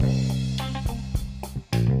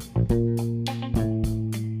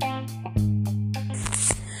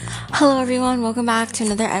Hello everyone, welcome back to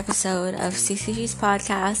another episode of CCG's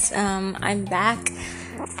podcast. I'm back.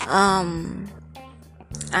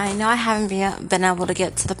 I know I haven't been able to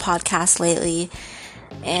get to the podcast lately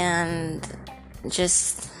and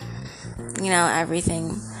just,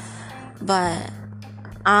 everything. But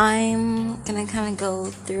I'm gonna kind of go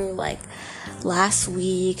through last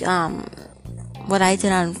week, what I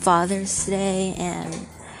did on Father's Day and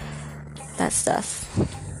that stuff.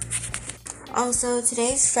 Also,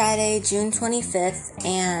 today's Friday, June 25th,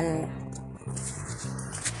 and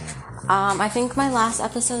I think my last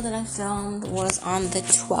episode that I filmed was on the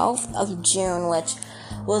 12th of June, which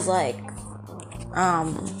was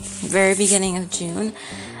very beginning of June,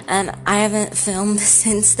 and I haven't filmed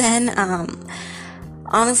since then.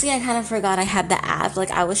 Honestly, I kind of forgot I had the app.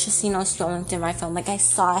 I was just, scrolling through my phone. I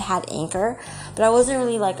saw I had Anchor, but I wasn't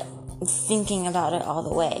really, thinking about it all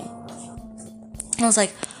the way. I was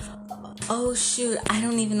like, oh shoot, I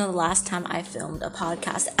don't even know the last time I filmed a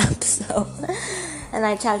podcast episode. And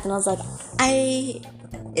I checked and I was like, it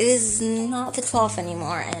is not the 12th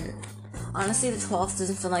anymore. And honestly, the 12th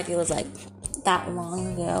doesn't feel like it was that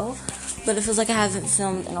long ago, but it feels like I haven't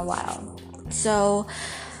filmed in a while. So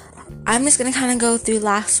I'm just gonna kind of go through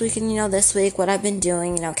last week and this week, what I've been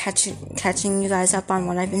doing, catching you guys up on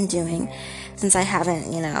what I've been doing since I haven't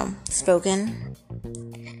spoken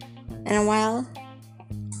in a while.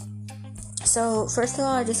 So, first of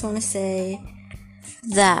all, I just want to say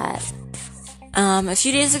that a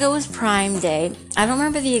few days ago was Prime Day. I don't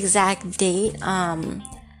remember the exact date. Prime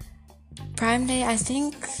Day, I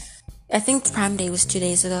think Prime Day was 2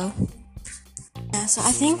 days ago. Yeah, so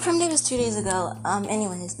I think Prime Day was 2 days ago.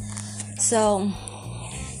 Anyways, so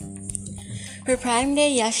for Prime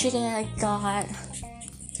Day yesterday, I got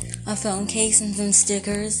a phone case and some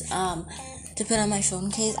stickers to put on my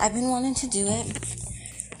phone case. I've been wanting to do it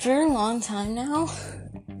for a long time now.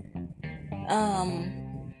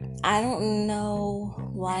 I don't know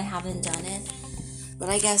why I haven't done it, but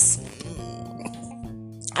I guess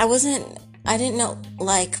I didn't know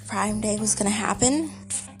Prime Day was gonna happen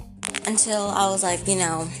until I was on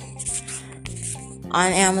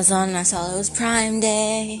Amazon and I saw it was Prime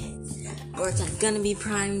Day, or it's gonna be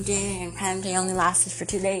Prime Day, and Prime Day only lasted for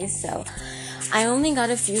 2 days, so I only got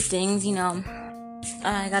a few things.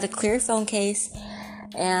 I got a clear phone case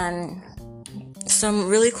and some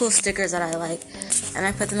really cool stickers that I like, and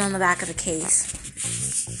I put them on the back of the case.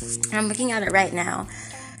 And I'm looking at it right now,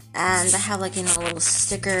 and I have a little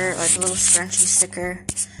sticker, a little scrunchy sticker,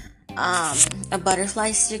 a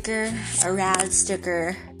butterfly sticker, a rad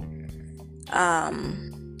sticker,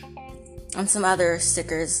 and some other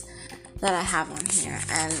stickers that I have on here,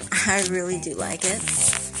 and I really do like it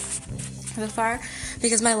so far,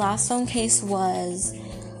 because my last phone case was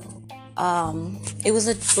it was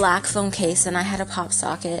a black phone case, and I had a pop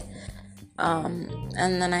socket,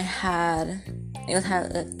 and then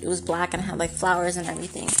it was black and had also and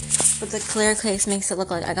everything, but the clear case makes it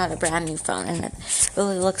look like I got a brand new phone, and it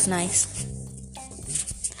really looks nice.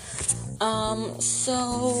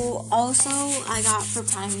 So also I got for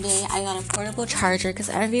Prime Day, I got a portable charger,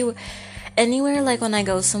 because anywhere when I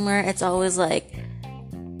go somewhere, it's always I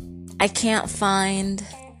can't find.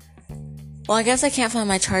 Well, I guess I can't find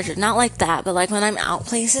my charger. Not like that, but when I'm out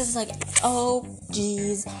places, oh,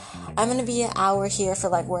 geez, I'm gonna be an hour here for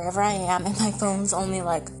wherever I am, and my phone's only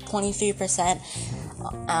 23%.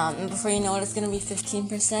 And before you know it, it's gonna be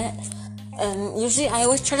 15%. And usually I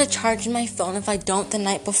always try to charge my phone if I don't the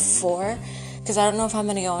night before, because I don't know if I'm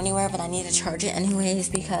gonna go anywhere, but I need to charge it anyways,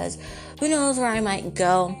 because who knows where I might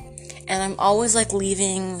go. And I'm always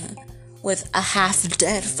leaving with a half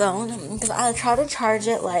dead phone, because I try to charge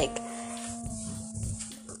it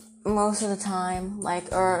most of the time,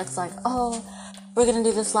 or it's oh, we're gonna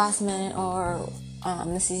do this last minute, or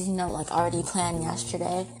this is already planned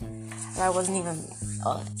yesterday, or I wasn't even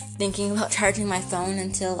thinking about charging my phone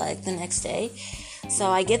until the next day.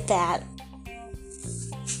 So I get that,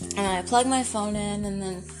 and I plug my phone in, and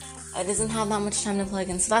then it doesn't have that much time to plug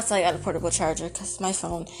in, so that's why I got a portable charger, because my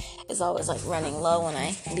phone is always running low when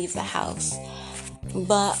I leave the house.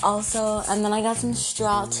 But also, and then I got some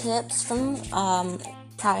straw tips from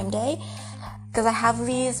Prime Day, because I have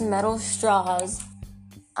these metal straws,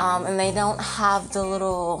 and they don't have the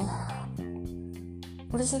little,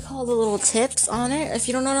 what is it called, the little tips on it. If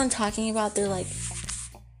you don't know what I'm talking about, they're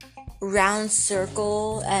round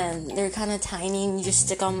circle, and they're kind of tiny, and you just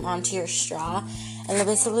stick them onto your straw, and it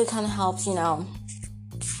basically kind of helps, for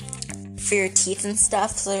your teeth and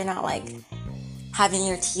stuff, so you're not having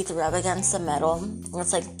your teeth rub against the metal.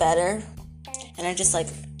 It's better, and it just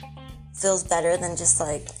feels better than just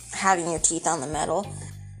having your teeth on the metal.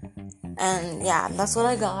 And yeah, that's what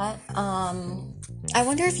I got. I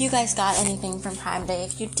wonder if you guys got anything from Prime Day.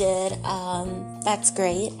 If you did, that's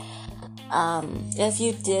great. If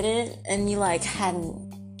you didn't and you like hadn't,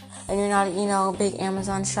 and you're not, a big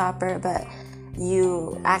Amazon shopper, but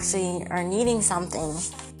you actually are needing something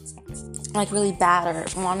like really bad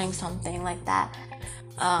or wanting something like that,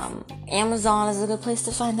 Amazon is a good place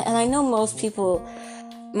to find it. And I know most people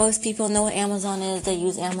know what Amazon is. They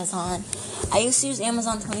use Amazon. I used to use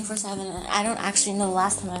Amazon 24/7, and I don't actually know the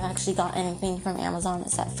last time I've actually got anything from Amazon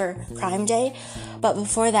except for Prime Day. But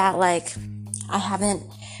before that, like, I haven't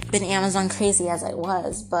been Amazon crazy as I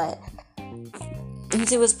was, but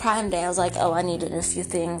since it was Prime Day, I was like, I needed a few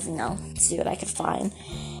things, see what I could find.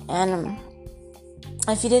 And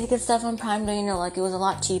if you did get stuff on Prime Day, like, it was a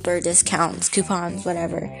lot cheaper, discounts, coupons,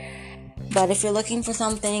 whatever. But if you're looking for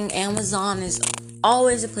something, Amazon is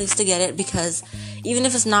always a place to get it, because even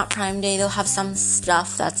if it's not Prime Day, they'll have some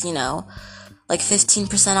stuff that's, like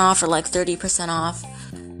 15% off or like 30% off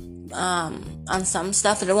on some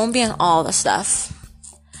stuff, but it won't be on all the stuff.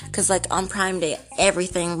 Because, like, on Prime Day,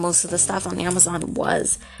 most of the stuff on Amazon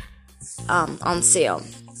was on sale.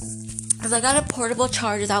 Because I got a portable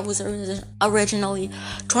charger that was originally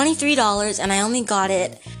 $23, and I only got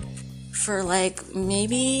it for, like,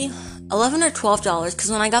 maybe $11 or $12.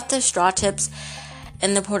 Because when I got the straw tips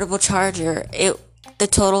and the portable charger, the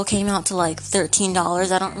total came out to, like,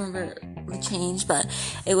 $13. I don't remember the change, but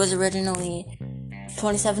it was originally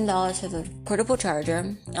 $27 for the portable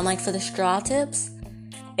charger. And, like, for the straw tips,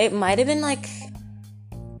 it might have been, like,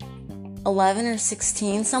 11 or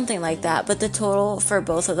 16, something like that, but the total for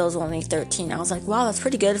both of those was only 13. I was like, wow, that's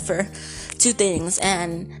pretty good for two things.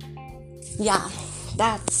 And yeah,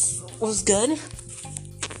 that was good.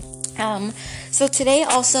 So today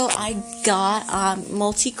also I got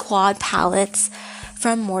multi-quad palettes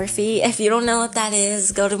from Morphe. If you don't know what that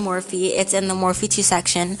is, go to Morphe. It's in the Morphe 2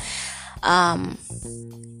 section.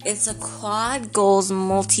 It's a quad goals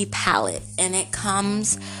multi-palette, and it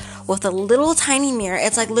comes with a little tiny mirror.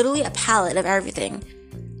 It's like literally a palette of everything.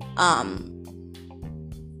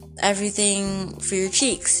 Everything for your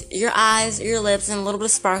cheeks, your eyes, your lips, and a little bit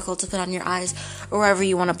of sparkle to put on your eyes or wherever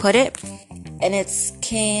you want to put it. And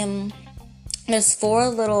there's 4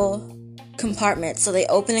 little compartments, so they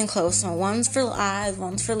open and close. So one's for eyes,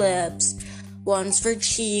 one's for lips, one's for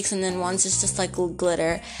cheeks, and then one's just like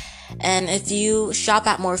glitter. And if you shop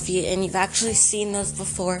at Morphe and you've actually seen those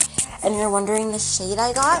before and you're wondering the shade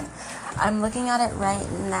I got, I'm looking at it right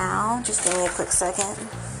now. Just give me a quick second.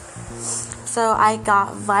 So I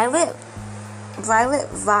got Violet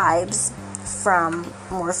Vibes from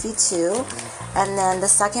Morphe 2. And then the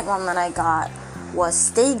second one that I got was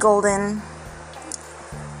Stay Golden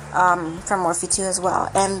from Morphe 2 as well.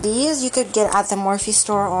 And these you could get at the Morphe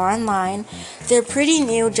store or online. They're pretty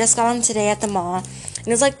new, just got them today at the mall. And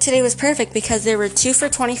it was like today was perfect because they were 2 for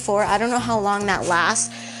 $24. I don't know how long that lasts,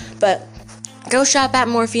 but go shop at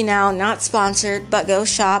Morphe now. Not sponsored, but go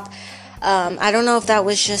shop. I don't know if that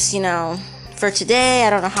was just, for today. I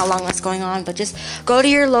don't know how long that's going on, but just go to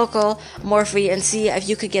your local Morphe and see if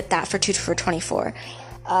you could get that for 2 for $24.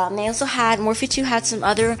 They also Morphe 2 had some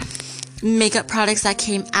other makeup products that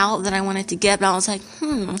came out that I wanted to get, but I was like,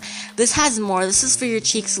 this has more. This is for your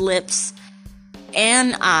cheeks, lips,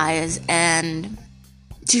 and eyes, and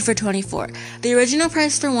 2 for $24. The original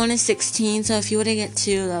price for one is $16, so if you were to get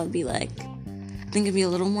 2, that would be like, I think it'd be a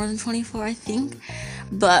little more than $24, I think.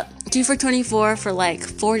 But 2 for $24 for like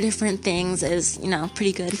 4 different things is,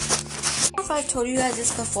 pretty good. I don't know if I've told you guys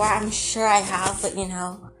this before. I'm sure I have, but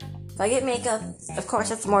if I get makeup, of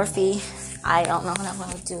course it's Morphe. I don't know what I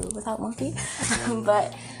want to do without Morphe.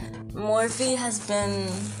 But Morphe has been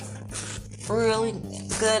really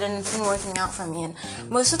good and it's been working out for me. And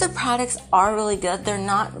most of the products are really good. They're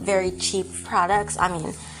not very cheap products. I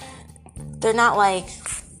mean, they're not like,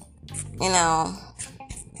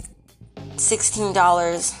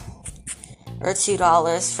 $16 or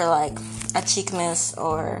 $2 for like a cheek mousse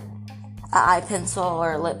or an eye pencil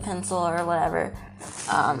or a lip pencil or whatever.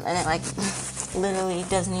 And it like literally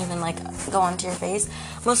doesn't even like go onto your face.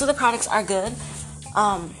 Most of the products are good.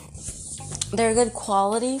 They're good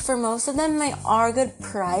quality for most of them. They are a good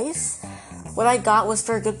price. What I got was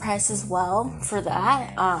for a good price as well for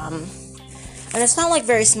that. And it's not like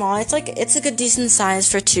very small. It's a good decent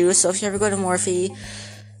size for 2. So if you ever go to Morphe,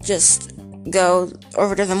 just go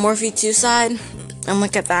over to the Morphe 2 side and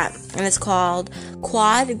look at that. And it's called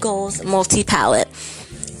Quad Goals Multi-Palette.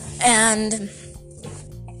 And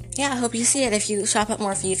yeah, I hope you see it if you shop at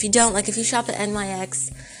Morphe. If you don't, like if you shop at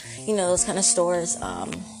NYX, those kind of stores,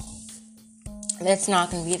 it's not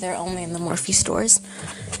going to be there, only in the Morphe stores.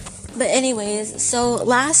 But anyways, so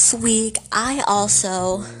last week I'm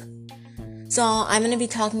going to be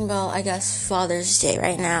talking about, I guess, Father's Day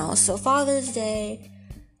right now. So Father's Day,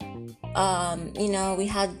 we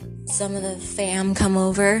had some of the fam come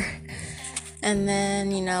over, and then,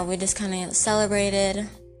 we just kind of celebrated.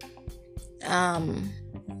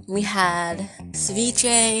 We had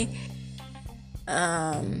ceviche.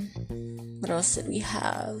 What else did we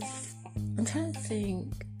have? I'm trying to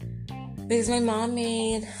think. Because my mom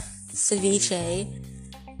made ceviche,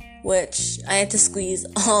 which I had to squeeze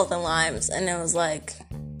all the limes, and it was like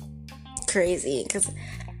crazy.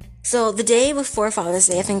 So the day before Father's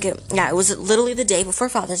Day, it was literally the day before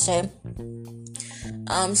Father's Day.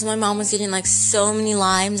 So my mom was getting like so many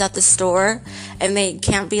limes at the store, and they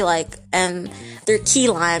can't be and they're key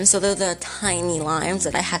limes, so they're the tiny limes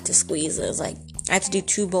that I had to squeeze. It was like I had to do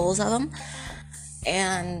 2 bowls of them,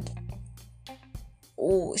 and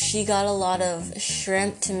she got a lot of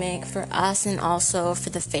shrimp to make for us and also for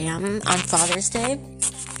the fam on Father's Day.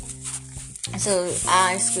 So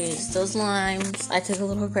I squeezed those limes. I took a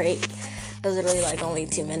little break. It was literally only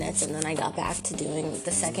 2 minutes, and then I got back to doing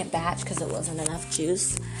the second batch because it wasn't enough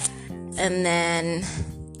juice. And then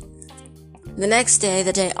the next day,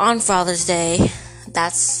 the day on Father's Day,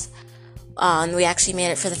 we actually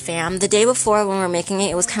made it for the fam. The day before, when we were making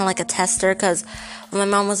it was kind of like a tester, because when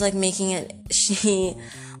my mom was making it, she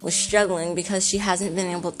was struggling because she hasn't been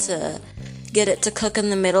able to get it to cook in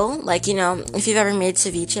the middle. If you've ever made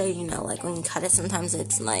ceviche, when you cut it, sometimes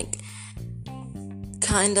it's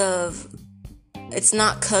it's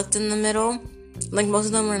not cooked in the middle. Most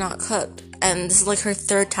of them were not cooked. And this is her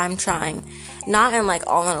 3rd time trying. Not in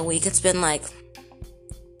all in a week. It's been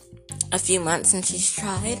a few months since she's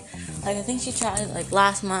tried. I think she tried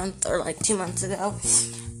last month or 2 months ago.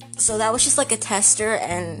 So that was just a tester,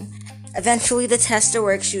 and eventually the tester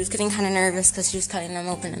worked. She was getting kind of nervous because she was cutting them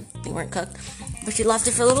open and they weren't cooked. But she left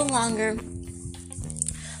it for a little longer.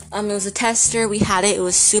 It was a tester. We had it. It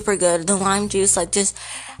was super good. The lime juice, just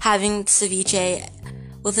having ceviche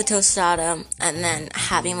with a tostada and then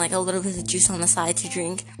having a little bit of juice on the side to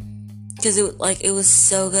drink, because it was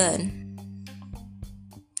so good.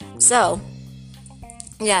 So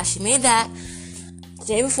yeah, she made that the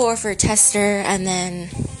day before for a tester, and then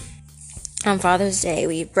on Father's Day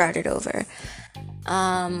we brought it over.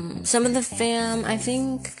 Some of the fam, I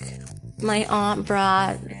think my aunt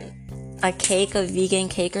brought a vegan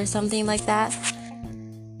cake or something like that,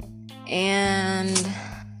 and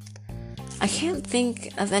I can't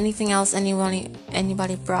think of anything else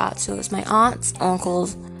anybody brought. So it was my aunts,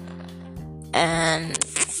 uncles, and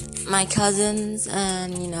my cousins,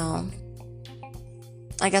 and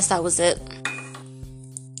I guess that was it.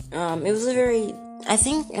 It was I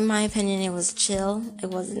think in my opinion it was chill.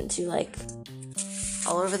 It wasn't too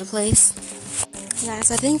all over the place. Yeah,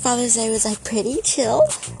 so I think Father's Day was pretty chill.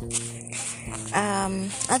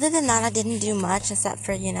 Other than that, I didn't do much except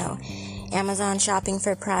for Amazon shopping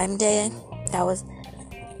for Prime Day. That was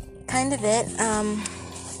kind of it.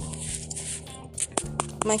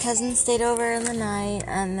 My cousin stayed over in the night,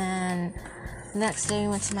 and then the next day we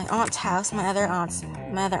went to my aunt's house, my other aunt,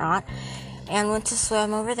 and went to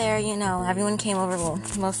swim over there. Everyone came over. Well,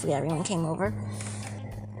 mostly everyone came over,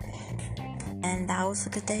 and that was a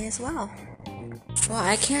good day as well. Well,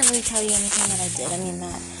 I can't really tell you anything that I did.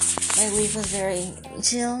 My week was very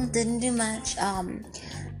chill. Didn't do much.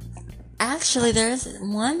 Actually, there's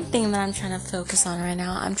one thing that I'm trying to focus on right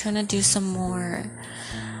now. I'm trying to do some more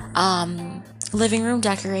living room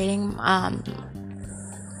decorating.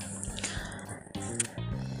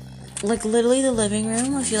 Literally the living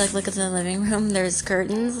room. If you look at the living room, there's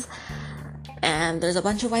curtains, and there's a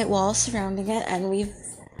bunch of white walls surrounding it, and we've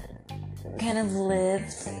kind of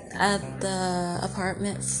lived at the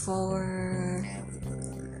apartment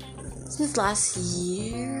since last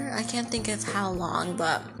year. I can't think of how long,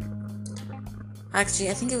 but actually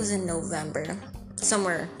I think it was in November,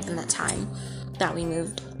 somewhere in that time that we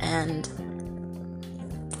moved, and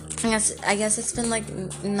I guess it's been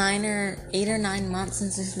 8 or 9 months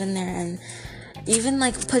since we've been there, and even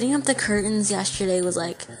putting up the curtains yesterday was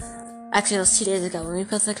actually it was 2 days ago. When we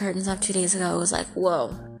put the curtains up 2 days ago, it was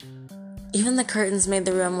whoa. Even the curtains made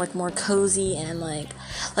the room more cozy, and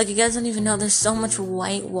you guys don't even know, there's so much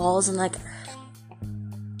white walls, and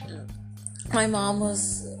my mom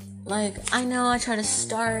was I know I tried to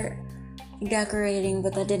start decorating,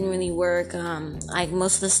 but that didn't really work.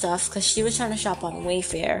 Most of the stuff, because she was trying to shop on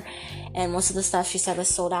Wayfair, and most of the stuff she said was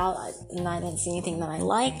sold out, and I didn't see anything that I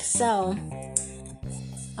liked, so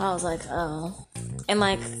I was oh. And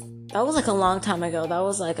that was a long time ago. That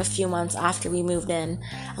was a few months after we moved in.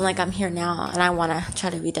 I'm here now, and I want to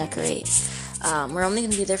try to redecorate. We're only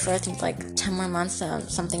going to be there for, I think, like 10 more months,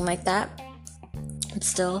 something like that. But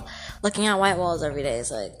still, looking at white walls every day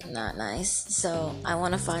is, like, not nice. So I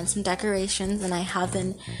want to find some decorations, and I have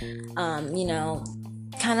been,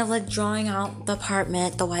 kind of, like, drawing out the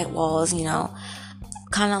apartment, the white walls,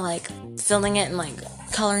 kind of, like, filling it and, like,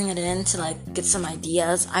 coloring it in to, like, get some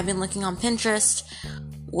ideas. I've been looking on Pinterest,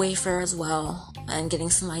 Wayfair as well, and getting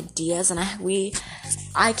some ideas, and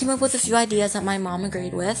I came up with a few ideas that my mom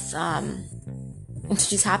agreed with, and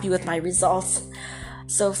she's happy with my results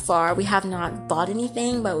so far. We have not bought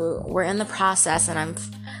anything, but we're in the process, and I'm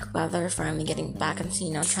glad they're finally getting back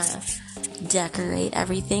into, trying to decorate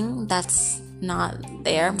everything that's not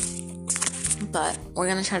there, but we're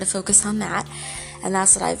gonna try to focus on that. And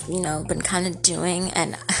that's what I've, been kind of doing.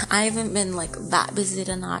 And I haven't been, like, that busy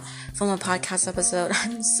to not film a podcast episode.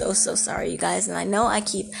 I'm so sorry, you guys. And I know I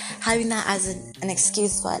keep having that as an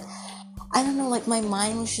excuse, but I don't know, like, my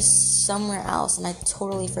mind was just somewhere else, and I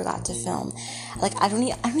totally forgot to film. Like, I don't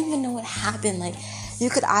even know what happened. Like,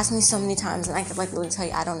 you could ask me so many times, and I could, like, literally tell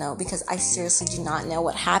you I don't know, because I seriously do not know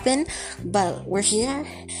what happened. But we're here,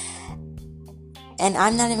 and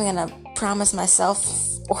I'm not even gonna promise myself,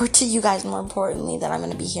 or to you guys more importantly, that I'm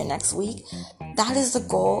going to be here next week. That is the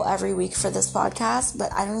goal every week for this podcast,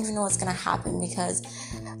 but I don't even know what's going to happen, because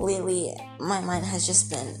lately my mind has just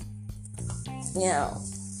been,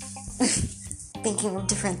 thinking of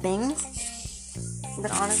different things.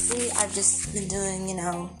 But honestly, I've just been doing,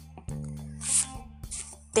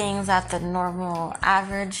 things that the normal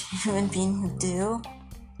average human being would do.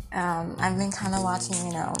 I've been kind of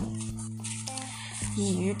watching,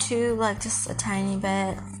 YouTube, like, just a tiny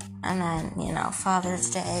bit, and then, Father's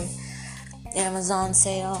Day, Amazon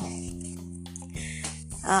sale,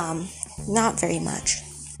 not very much.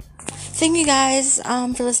 Thank you guys,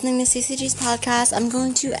 for listening to CCG's podcast. I'm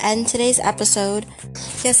going to end today's episode.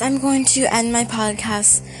 Yes, I'm going to end my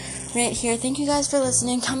podcast right here. Thank you guys for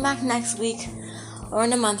listening. Come back next week, or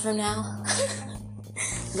in a month from now,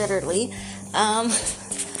 literally,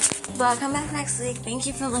 but come back next week. Thank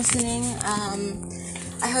you for listening.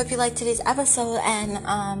 I hope you liked today's episode, and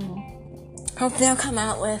hopefully I'll come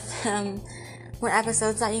out with more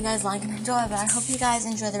episodes that you guys like and enjoy. But I hope you guys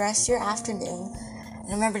enjoy the rest of your afternoon,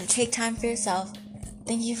 and remember to take time for yourself.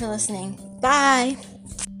 Thank you for listening. Bye.